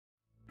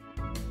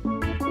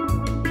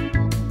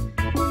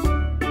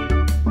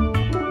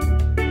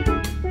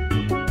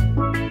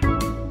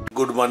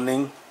Good morning.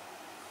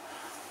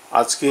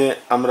 আজকে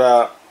আমরা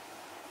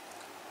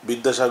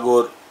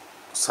Vidyasagar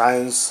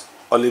science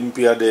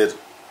অলিম্পিয়াডের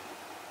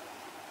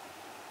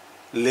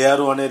layer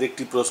ওয়ানের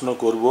একটি প্রশ্ন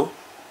করব।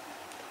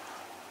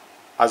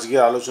 আজকে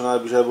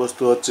আলোচনার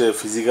বিষয়বস্তু হচ্ছে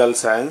ফিজিক্যাল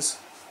সায়েন্স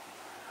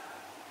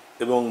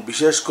এবং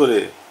বিশেষ করে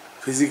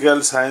ফিজিক্যাল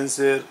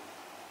সায়েন্সের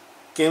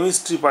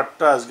কেমিস্ট্রি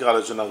পার্টটা আজকে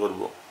আলোচনা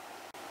করব।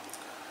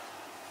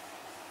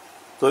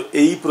 তো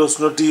এই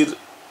প্রশ্নটির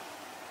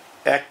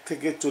 1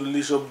 থেকে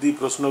 40 অবধি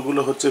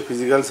প্রশ্নগুলো হচ্ছে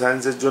ফিজিক্যাল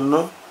সায়েন্সের জন্য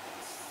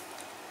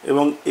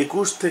এবং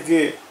 21 থেকে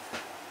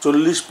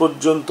 40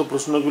 পর্যন্ত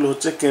প্রশ্নগুলো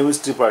হচ্ছে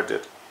কেমিস্ট্রি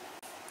পার্টের।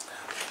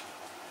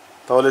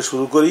 তাহলে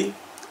শুরু করি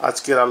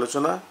আজকের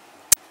আলোচনা।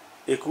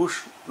 21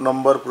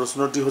 নম্বর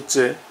প্রশ্নটি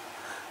হচ্ছে,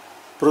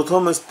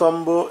 প্রথম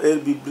স্তম্ভ এর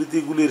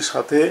বিবৃতিগুলির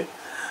সাথে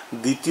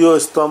দ্বিতীয়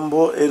স্তম্ভ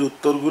এর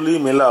উত্তরগুলি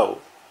মেলাও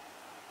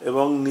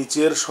এবং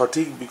নিচের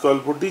সঠিক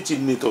বিকল্পটি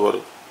চিহ্নিত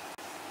করো।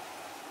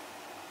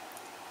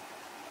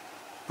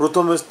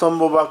 প্রথম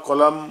স্তম্ভ বা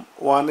কলাম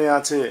 1-এ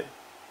আছে,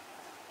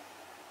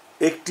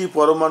 একটি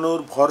পরমাণুর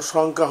ভর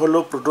সংখ্যা হলো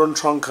প্রোটন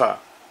সংখ্যা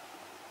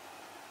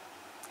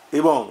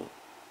এবং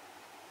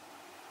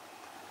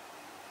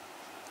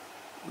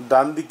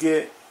ডান দিকে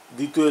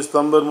দ্বিতীয়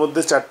স্তম্ভের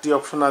মধ্যে 4টি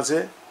অপশন আছে,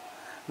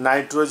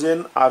 নাইট্রোজেন,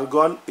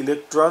 আর্গন,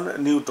 ইলেকট্রন,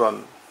 নিউট্রন।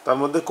 তার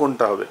মধ্যে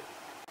কোনটা হবে?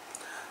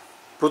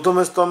 প্রথম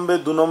স্তম্ভে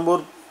 2 নম্বর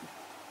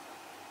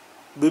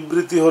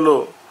বিবৃতি হলো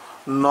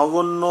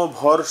নগণ্য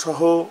ভর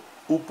সহ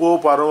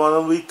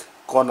উপপারমাণবিক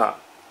কণা।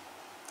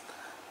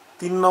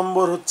 3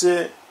 নম্বর হচ্ছে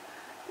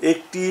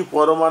একটি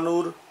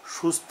পরমাণুর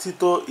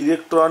সুস্থিত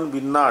ইলেকট্রন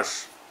বিন্যাস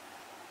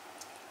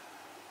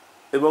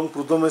এবং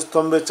প্রথম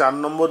স্তম্ভে 4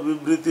 নম্বর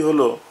বিবৃতি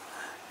হলো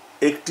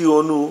একটি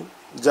অণু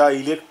যা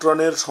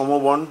ইলেকট্রনের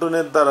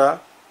সমবন্টনের দ্বারা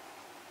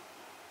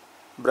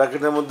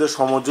ব্র্যাকেটের মধ্যে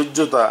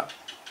সমযোজ্যতা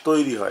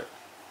তৈরি হয়।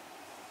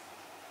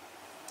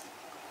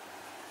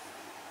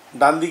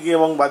 ডান দিকে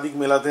এবং বাদিক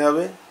মেলাতে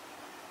হবে,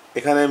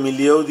 এখানে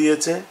মিলিয়েও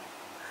দিয়েছে।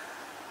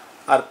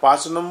 আর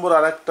 5 নম্বর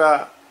আর একটা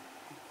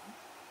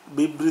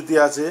বিবৃতি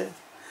আছে,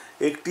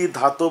 একটি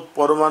ধাতব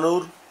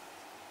পরমাণুর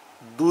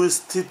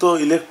দুস্থিত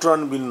ইলেকট্রন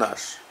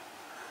বিন্যাস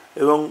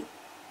এবং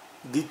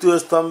দ্বিতীয়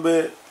স্তম্ভে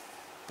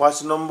 5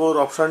 নম্বর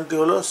অপশানটি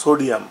হলো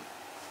সোডিয়াম।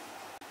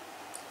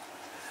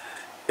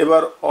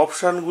 এবার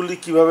অপশানগুলি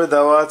কিভাবে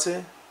দেওয়া আছে,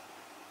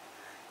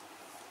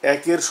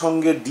 1-এর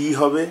সঙ্গে ডি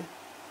হবে,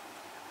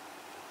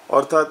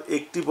 অর্থাৎ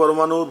একটি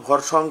পরমাণুর ভর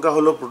সংখ্যা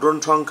হলো প্রোটন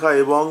সংখ্যা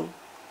এবং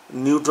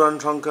নিউট্রন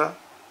সংখ্যা।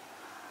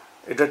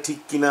 এটা ঠিক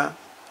কিনা?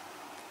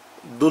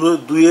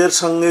 2-এর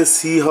সঙ্গে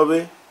সি হবে,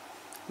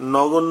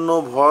 নগণ্য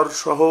ভর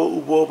সহ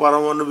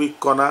উপপারমাণবিক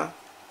কণা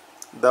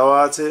দেওয়া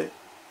আছে,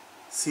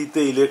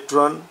 সিতে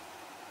ইলেকট্রন।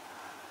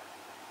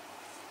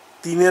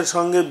 3-এর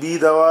সঙ্গে বি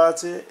দেওয়া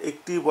আছে,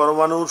 একটি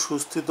পরমাণুর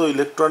সুস্থিত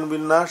ইলেকট্রন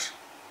বিন্যাস,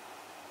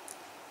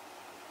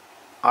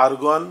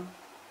 আর্গন।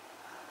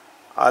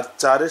 আর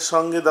 4-এর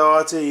সঙ্গে দেওয়া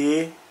আছে এ,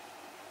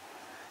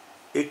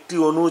 একটি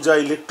অণু যা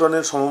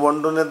ইলেকট্রনের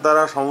সমবন্টনের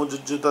দ্বারা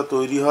সমযোজ্যতা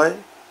তৈরি হয়,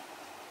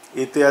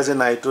 এতে আছে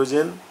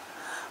নাইট্রোজেন।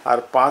 আর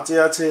 5-এ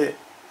আছে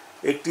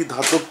একটি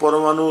ধাতব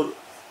পরমাণুর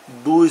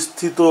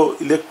দুস্থিত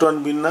ইলেকট্রন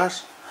বিন্যাস,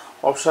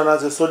 অপশান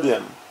আছে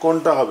সোডিয়াম।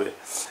 কোনটা হবে?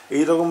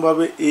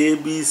 এইরকমভাবে এ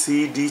বি সি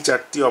ডি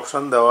 4টি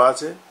অপশান দেওয়া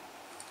আছে,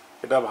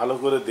 এটা ভালো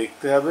করে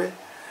দেখতে হবে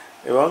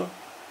এবং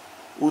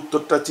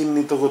উত্তরটা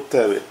চিহ্নিত করতে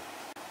হবে।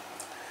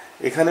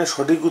 এখানে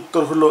সঠিক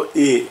উত্তর হলো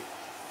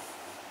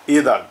এ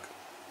দাগ,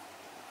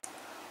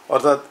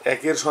 অর্থাৎ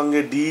 1-এর সঙ্গে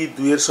ডি,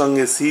 2-এর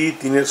সঙ্গে সি,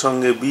 3-এর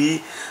সঙ্গে বি,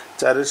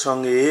 4-এর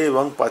সঙ্গে এ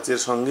এবং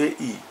 5-এর সঙ্গে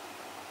ই।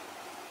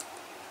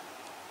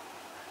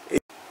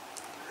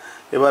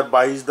 এবার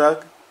 22 দাগ,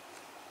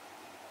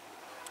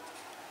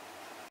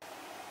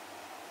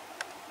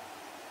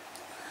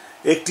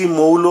 একটি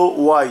মৌল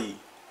ওয়াই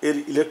এর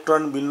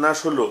ইলেকট্রন বিন্যাস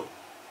হলো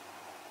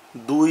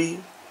 2,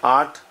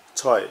 8,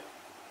 6।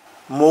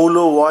 মৌল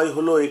ওয়াই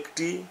হলো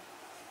একটি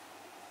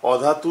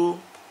অধাতু,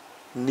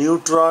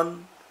 নিউট্রন,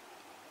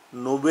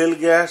 নোবেল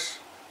গ্যাস,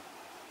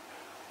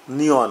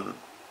 নিয়ন।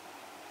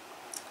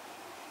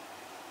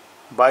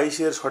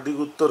 22-এর সঠিক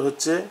উত্তর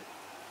হচ্ছে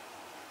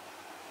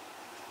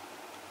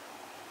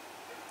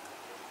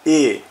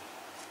এ,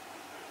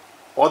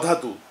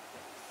 অধাতু।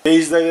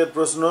 23 দাগের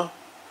প্রশ্ন,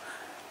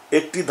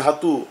 একটি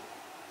ধাতু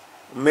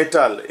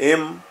মেটাল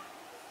এম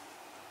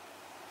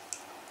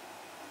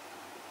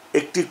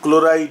একটি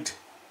ক্লোরাইড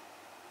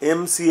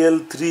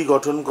MCl3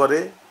 গঠন করে,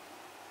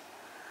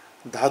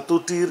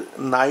 ধাতুটির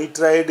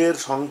নাইট্রাইডের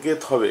সংকেত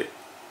হবে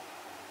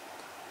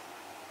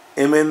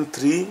Mn3,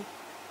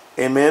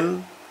 Mn,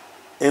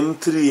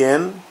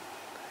 M3n,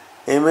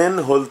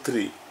 Mn3।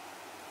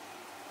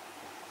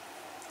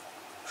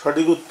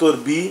 সঠিক উত্তর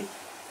বি,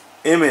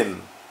 Mn।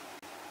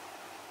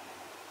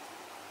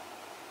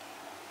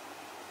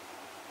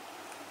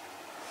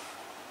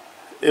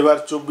 এবার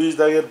 24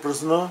 দাগের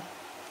প্রশ্ন,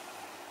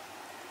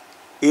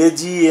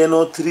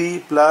 AgNO3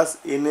 প্লাস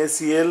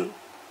NaCl,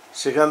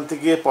 সেখান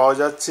থেকে পাওয়া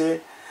যাচ্ছে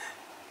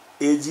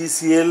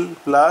AgCl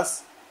প্লাস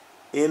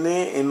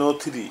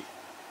NaNO3।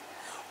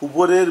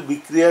 উপরের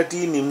বিক্রিয়াটি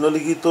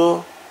নিম্নলিখিত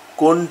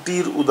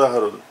কোনটির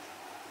উদাহরণ?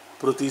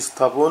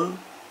 প্রতিস্থাপন,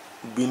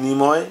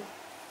 বিনিময়,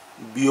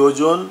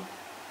 বিয়োজন,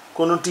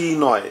 কোনোটিই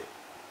নয়।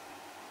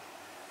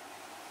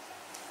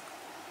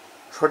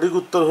 সঠিক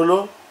উত্তর হলো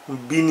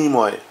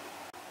বিনিময়।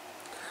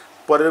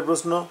 পরের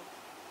প্রশ্ন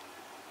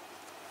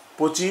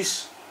 25,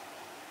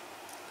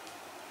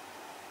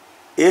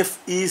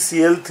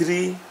 FeCl3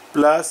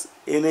 প্লাস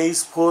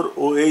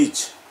NH4OH,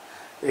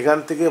 এখান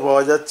থেকে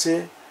পাওয়া যাচ্ছে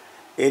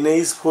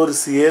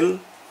NH4Cl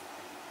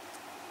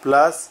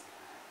প্লাস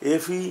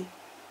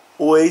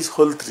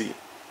FeOH3।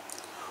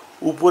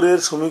 উপরের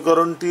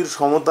সমীকরণটির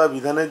সমতা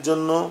বিধানের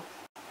জন্য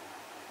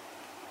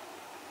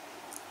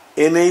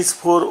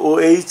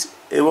NH4OH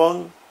এবং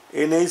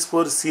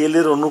NH4Cl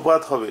এর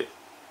অনুপাত হবে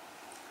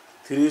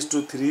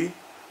 3:3,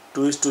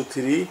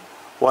 2:3,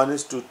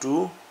 1:2,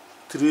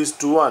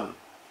 3:1।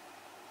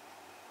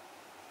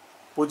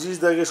 25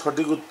 দাগে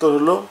সঠিক উত্তর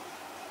হলো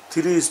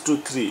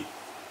 3:3।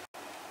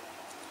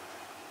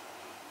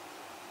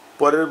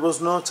 পরের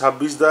প্রশ্ন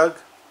 26 দাগ,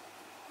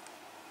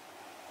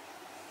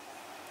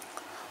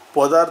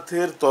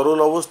 পদার্থের তরল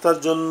অবস্থার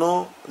জন্য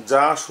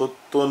যা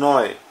সত্য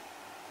নয়।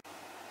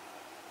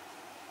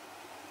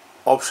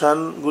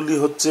 অপশানগুলি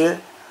হচ্ছে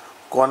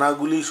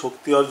কণাগুলি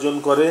শক্তি অর্জন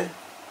করে,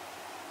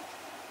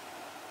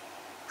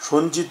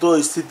 সঞ্চিত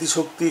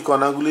স্থিতিশক্তি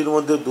কণাগুলির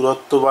মধ্যে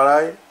দূরত্ব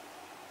বাড়ায়,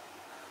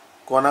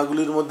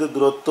 কণাগুলির মধ্যে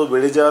দূরত্ব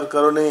বেড়ে যাওয়ার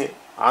কারণে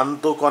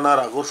আন্তঃকণার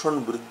আকর্ষণ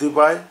বৃদ্ধি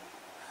পায়,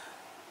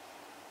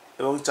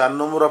 এবং 4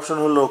 নম্বর অপশন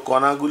হলো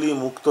কণাগুলি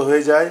মুক্ত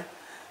হয়ে যায়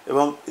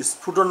এবং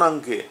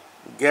স্ফুটনাঙ্কে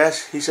গ্যাস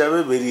হিসাবে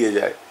বেরিয়ে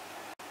যায়।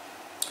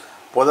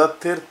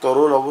 পদার্থের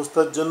তরল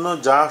অবস্থার জন্য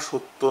যা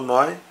সত্য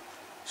নয়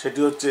সেটি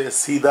হচ্ছে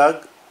সি দাগ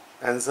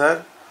অ্যান্সার।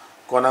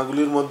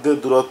 কণাগুলির মধ্যে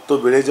দূরত্ব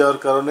বেড়ে যাওয়ার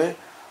কারণে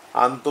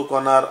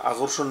আন্তঃকণার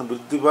আকর্ষণ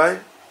বৃদ্ধি পায়,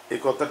 এ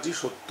কথাটি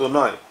সত্য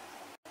নয়।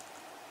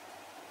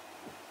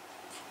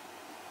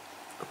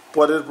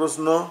 পরের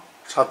প্রশ্ন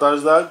 27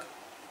 দাগ,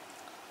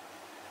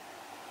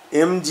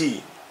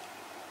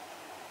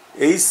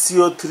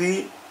 MgHCO3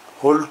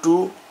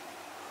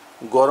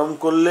 গরম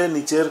করলে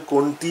নিচের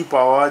কোনটি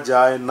পাওয়া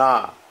যায় না?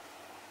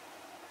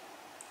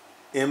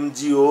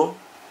 MgO,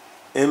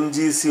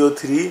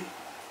 MgCO3,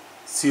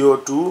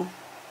 CO2,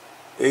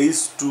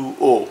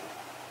 H2O।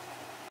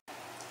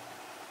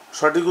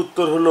 সঠিক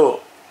উত্তর হলো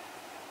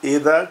এ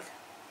দাগ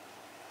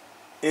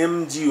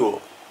MgO।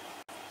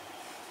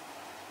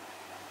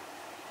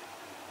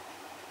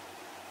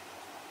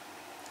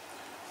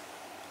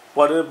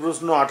 পরের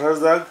প্রশ্ন 28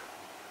 দাগ,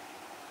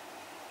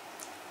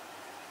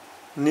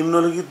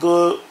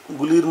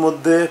 নিম্নলিখিতগুলির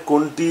মধ্যে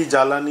কোনটি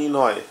জ্বালানি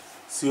নয়?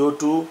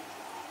 CO2,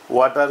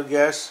 water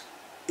gas,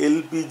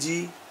 LPG,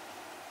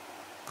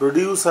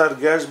 producer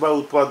gas বা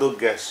উৎপাদক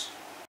গ্যাস।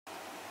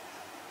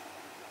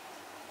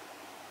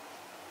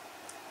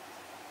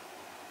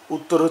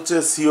 উত্তর হচ্ছে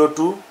CO2,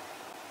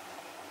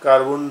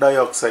 কার্বন ডাই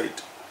অক্সাইড।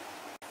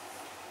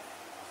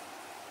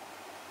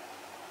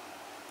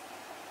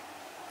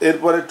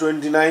 এরপরে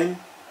 29,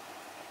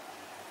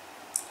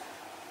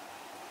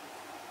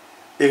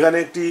 এখানে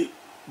একটি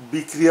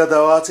বিক্রিয়া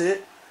দেওয়া আছে,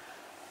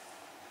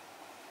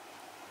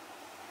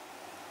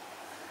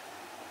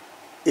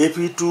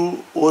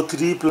 Fe2O3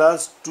 প্লাস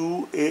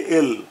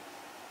 2Al,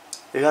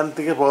 এখান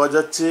থেকে পাওয়া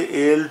যাচ্ছে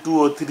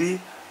Al2O3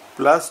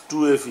 প্লাস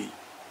 2Fe।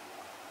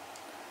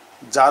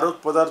 জারক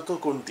পদার্থ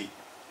কোনটি?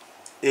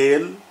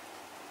 Al,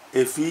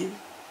 Fe,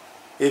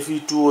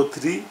 Fe2O3,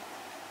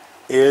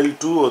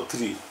 Al2O3।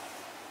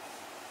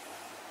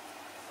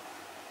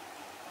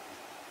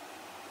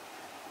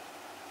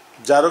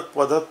 জারক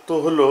পদার্থ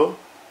হল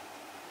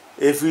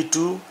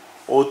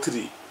Fe2O3।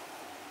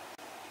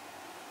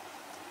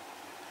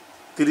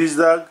 30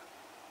 দাগ,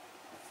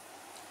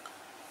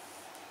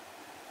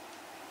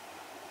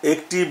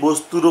 একটি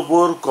বস্তুর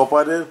উপর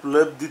কপারের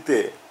প্রলেপ দিতে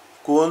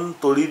কোন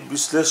তড়িৎ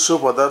বিশ্লেষ্য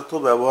পদার্থ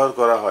ব্যবহার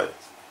করা হয়?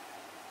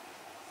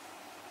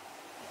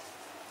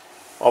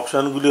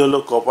 অপশানগুলি হলো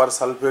কপার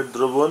সালফেট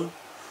দ্রবণ,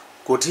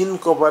 কঠিন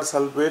কপার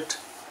সালফেট,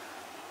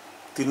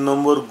 3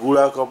 নম্বর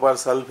গুঁড়া কপার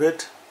সালফেট,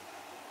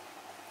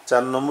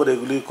 4 নম্বর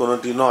এগুলির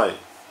কোনোটি নয়।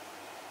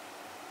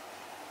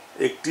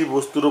 একটি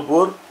বস্তুর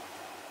উপর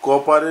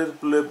কপারের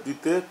প্রলেপ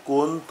দিতে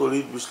কোন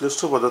তড়িৎ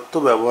বিশ্লেষ্য পদার্থ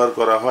ব্যবহার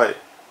করা হয়?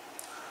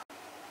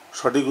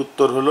 সঠিক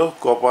উত্তর হলো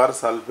কপার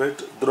সালফেট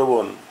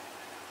দ্রবণ।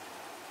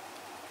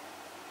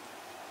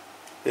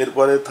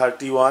 এরপরে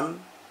 31,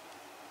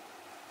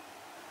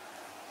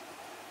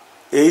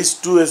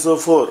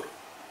 H2SO4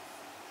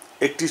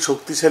 একটি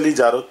শক্তিশালী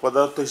জারক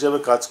পদার্থ হিসেবে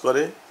কাজ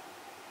করে।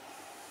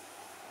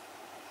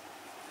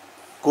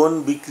 কোন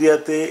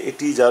বিক্রিয়াতে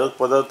এটি জারক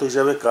পদার্থ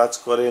হিসেবে কাজ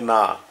করে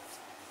না?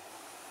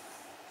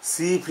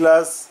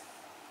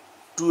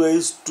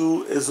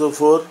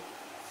 C+2H2SO4,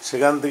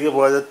 সেখান থেকে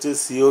পাওয়া যাচ্ছে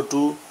CO2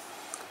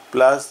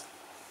 plus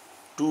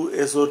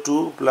 2SO2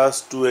 plus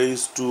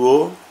 2H2O।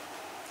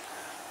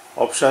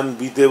 Option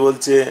বিতে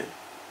বলছে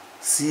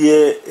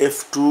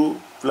CaF2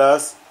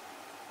 প্লাস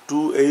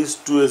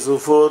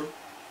 2H2SO4,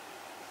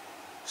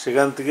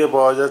 সেখান থেকে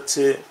পাওয়া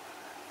যাচ্ছে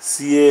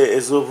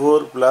CaSO4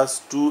 প্লাস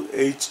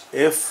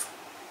 2HF।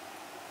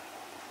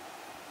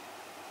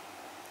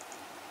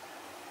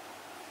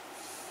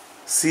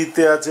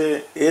 সিতে আছে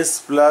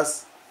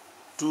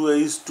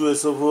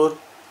S+2H2SO4,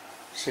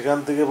 সেখান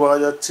থেকে পাওয়া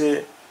যাচ্ছে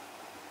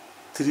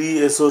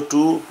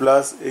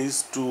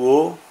 3SO2+H2O।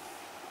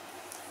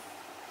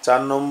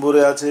 4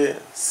 নম্বরে আছে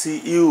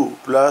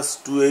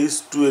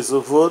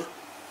Cu+2H2SO4,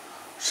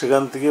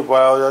 সেখান থেকে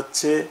পাওয়া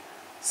যাচ্ছে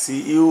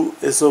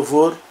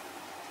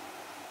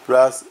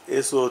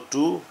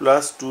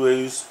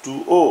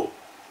CuSO4+SO2+2H2O।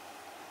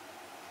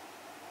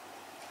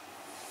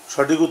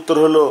 সঠিক উত্তর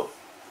হলো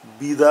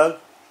বি দাগ,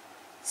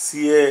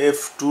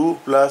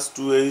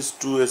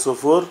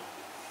 CaF2+2H2SO4,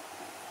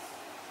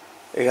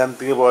 এখান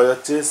থেকে পাওয়া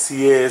যাচ্ছে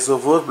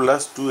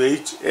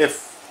CaSO4+2HF।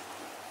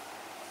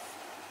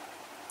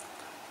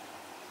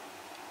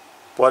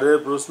 পরের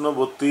প্রশ্ন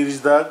 32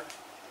 দাগ,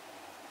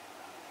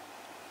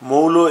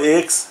 মৌল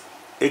X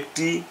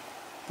একটি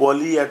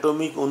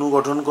পলিঅ্যাটমিক অণু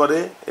গঠন করে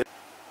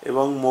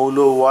এবং মৌল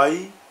Y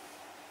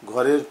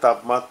ঘরের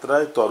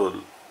তাপমাত্রায় তরল।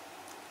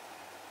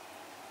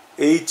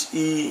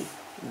 He,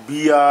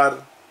 Br,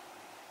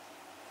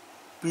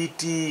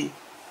 Pt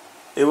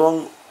এবং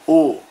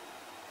O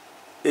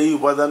এই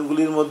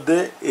উপাদানগুলির মধ্যে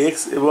X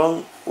এবং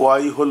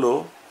Y হলো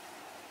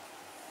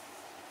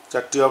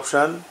চারটি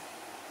option: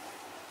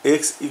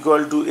 X =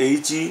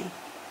 He,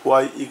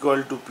 Y =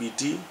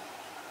 Pt,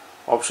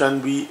 option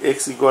B X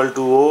 =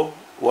 O,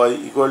 Y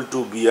 =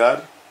 Br,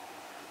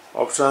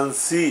 option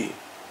C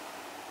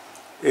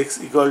X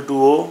 =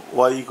 O,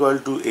 Y =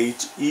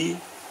 He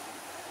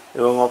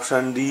এবং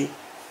option D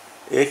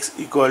X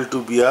 =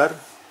 Br,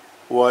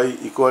 Y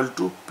 =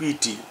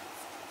 Pt।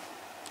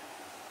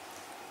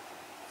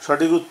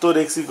 সঠিক উত্তর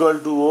X =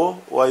 O,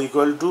 Y =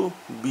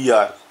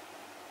 Br।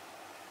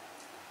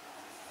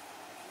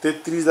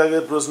 33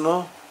 দাগের প্রশ্ন,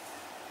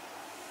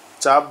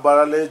 চাপ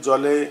বাড়ালে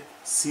জলে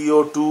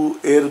CO2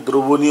 এর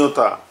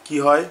দ্রবণীয়তা কি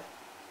হয়?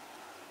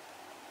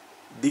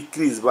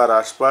 ডিক্রিজ বা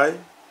হ্রাস পায়,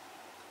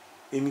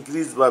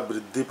 ইনক্রিজ বা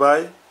বৃদ্ধি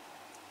পায়,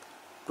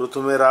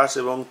 প্রথমে হ্রাস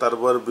এবং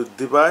তারপর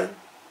বৃদ্ধি পায়,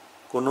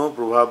 কোনো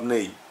প্রভাব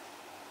নেই।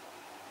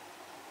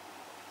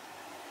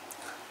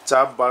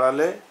 চাপ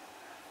বাড়ালে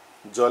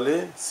জলে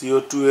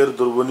CO2 এর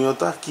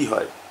দ্রবণীয়তা কি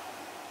হয়?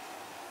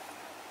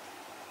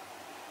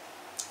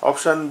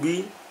 অপশান বি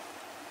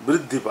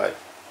বৃদ্ধি পায়।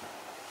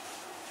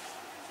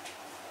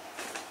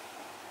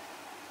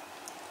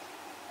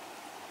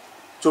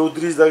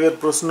 34 দাগের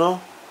প্রশ্ন,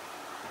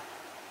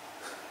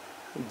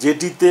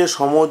 যেটিতে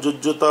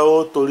সমযোজ্যতা ও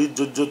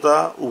তড়িৎযোজ্যতা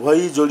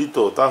উভয়ই জড়িত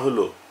তা হল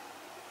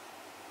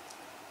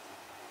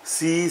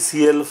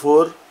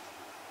CCl4,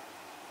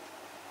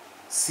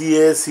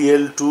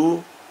 CaCl2,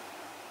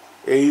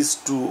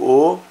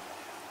 H2O,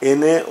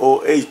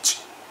 NaOH।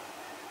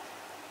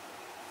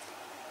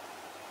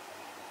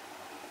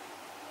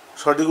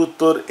 সঠিক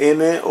উত্তর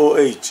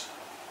NaOH।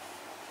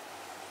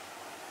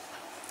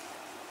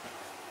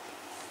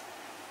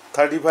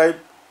 35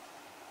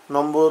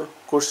 নম্বর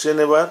কোশ্চেন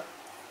এবার,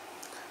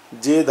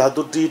 যে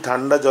ধাতুটি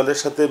ঠান্ডা জলের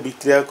সাথে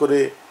বিক্রিয়া করে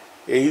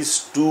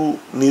H2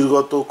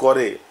 নির্গত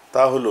করে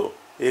তা হল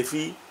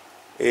Fe,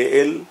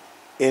 Al,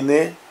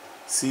 Na,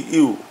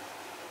 Cu।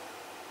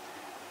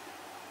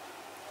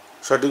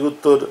 সঠিক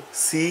উত্তর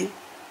সি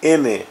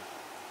Na।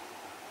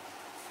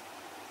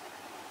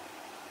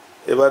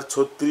 এবার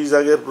 36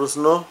 দাগের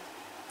প্রশ্ন,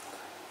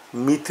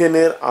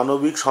 মিথেনের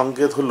আণবিক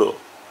সংকেত হল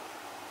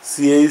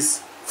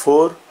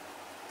CH4,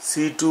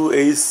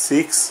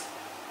 C2H6,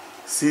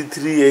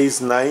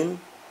 C3H9,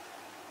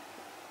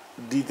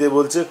 ডিতে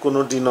বলছে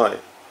কোনোটি নয়।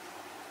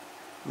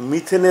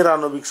 মিথেনের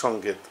আণবিক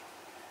সংকেত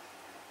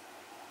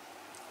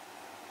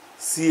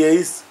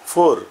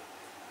CH4।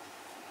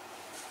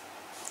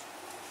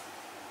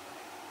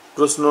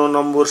 প্রশ্ন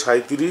নম্বর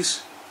 37,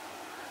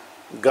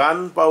 গান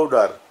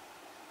পাউডার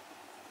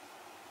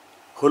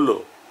হলো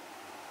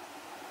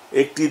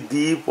একটি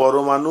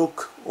দ্বিপরমাণুক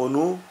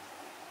অণু,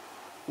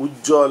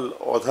 উজ্জ্বল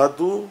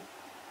অধাতু,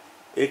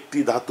 একটি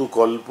ধাতু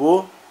কল্প,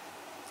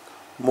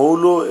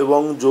 মৌল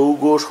এবং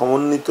যৌগ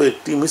সমন্বিত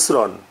একটি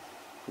মিশ্রণ।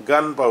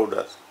 গান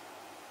পাউডার।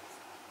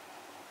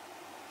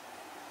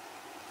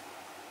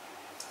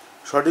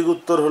 সঠিক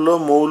উত্তর হলো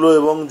মৌল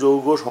এবং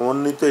যৌগ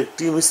সমন্বিত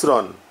একটি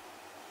মিশ্রণ।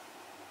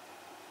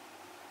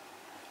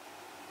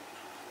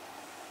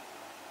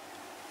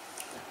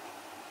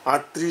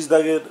 38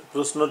 দাগের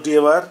প্রশ্নটি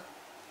এবার,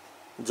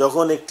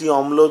 যখন একটি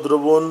অম্ল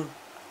দ্রবণ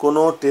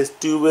কোনো টেস্ট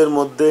টিউবের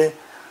মধ্যে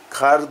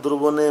ক্ষার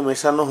দ্রবণে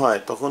মেশানো হয়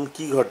তখন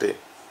কি ঘটে?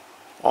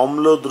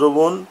 অম্ল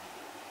দ্রবণ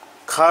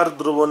ক্ষার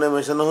দ্রবণে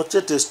মেশানো হচ্ছে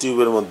টেস্ট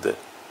টিউবের মধ্যে।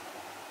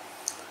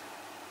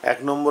 1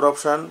 নম্বর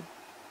অপশান,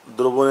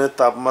 দ্রবণের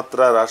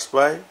তাপমাত্রা হ্রাস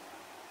পায়।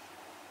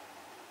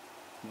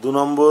 2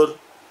 নম্বর,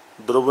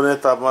 দ্রবণের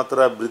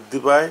তাপমাত্রা বৃদ্ধি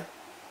পায়।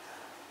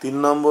 3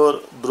 নম্বর,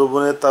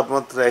 দ্রবণের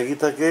তাপমাত্রা একই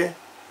থাকে।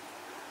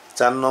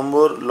 4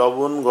 নম্বর,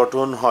 লবণ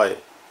গঠন হয়।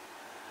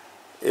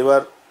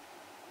 এবার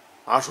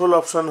আসল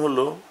অপশান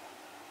হলো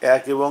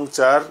 1 এবং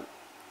 4,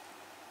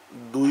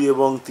 2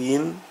 এবং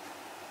 3,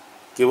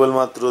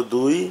 কেবলমাত্র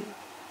 2,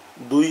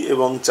 2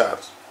 এবং 4।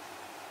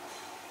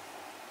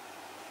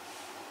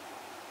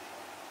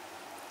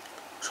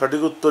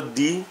 সঠিক উত্তর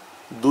ডি,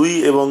 2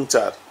 এবং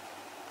 4।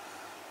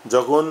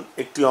 যখন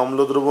একটি অম্ল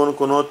দ্রবণ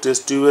কোনো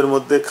টেস্ট টিউবের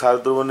মধ্যে ক্ষার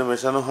দ্রবণে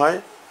মেশানো হয়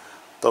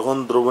তখন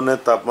দ্রবণের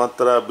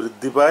তাপমাত্রা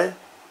বৃদ্ধি পায়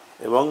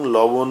এবং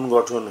লবণ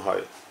গঠন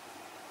হয়।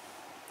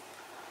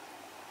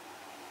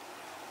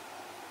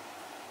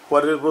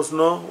 পরের প্রশ্ন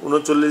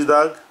 ৩৯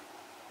 দাগ,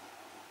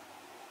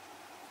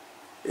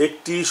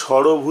 একটি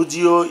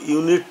ষড়ভুজীয়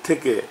ইউনিট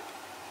থেকে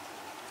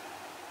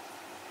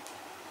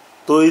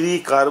তৈরি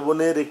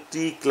কার্বনের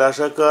একটি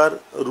ক্লাসাকার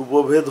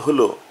রূপভেদ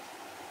হল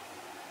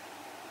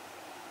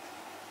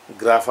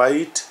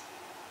গ্রাফাইট,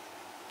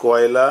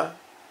 কয়লা,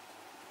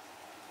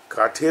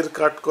 কাঠের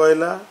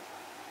কাঠকয়লা,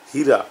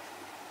 হীরা।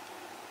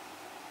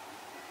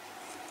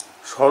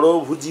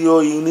 ষড়ভুজীয়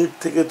ইউনিট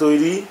থেকে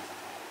তৈরি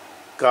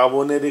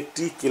কার্বনের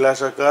একটি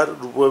কেলাসাকার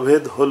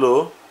রূপভেদ হল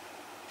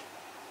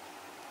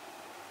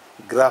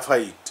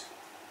গ্রাফাইট।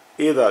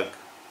 এ দাগ।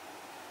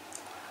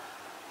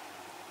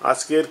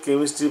 আজকের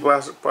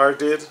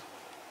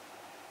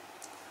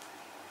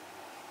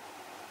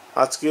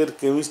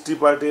কেমিস্ট্রি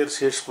পার্টের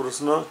শেষ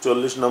প্রশ্ন,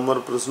 40 নম্বর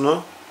প্রশ্ন।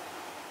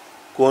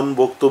 কোন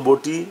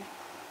বক্তব্যটি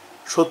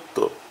সত্য?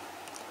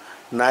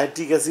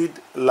 নাইট্রিক অ্যাসিড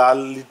লাল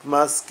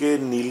লিটমাসকে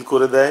নীল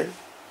করে দেয়।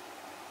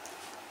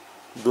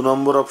 2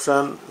 নম্বর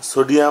অপশান,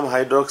 সোডিয়াম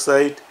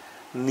হাইড্রক্সাইড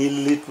নীল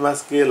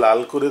লিটমাসকে লাল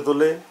করে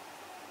তোলে।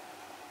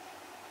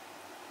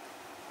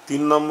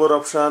 3 নম্বর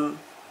অপশান,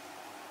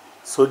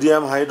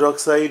 সোডিয়াম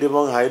হাইড্রক্সাইড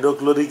এবং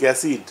হাইড্রোক্লোরিক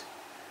অ্যাসিড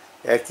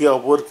একে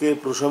অপরকে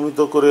প্রশমিত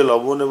করে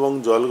লবণ এবং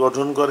জল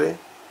গঠন করে।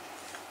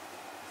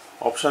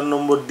 অপশান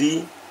নম্বর ডি,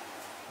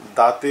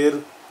 দাঁতের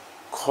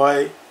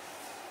ক্ষয়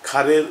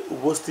ক্ষারের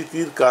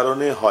উপস্থিতির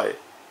কারণে হয়।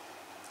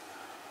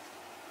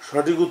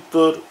 সঠিক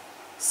উত্তর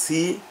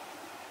সি,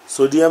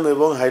 সোডিয়াম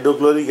এবং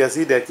হাইড্রোক্লোরিক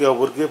অ্যাসিড একে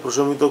অপরকে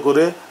প্রশমিত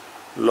করে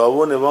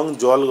লবণ এবং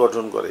জল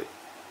গঠন করে।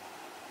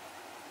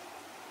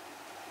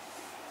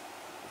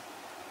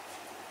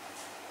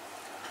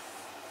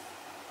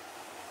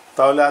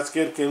 তাহলে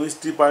আজকের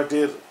কেমিস্ট্রি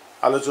পার্টের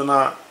আলোচনা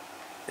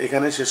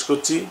এখানে শেষ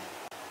করছি।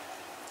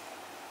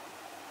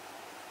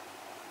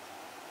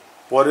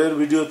 পরের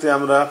ভিডিওতে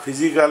আমরা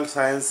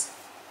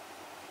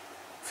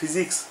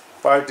ফিজিক্স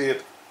পার্টের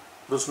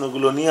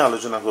প্রশ্নগুলো নিয়ে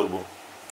আলোচনা করব।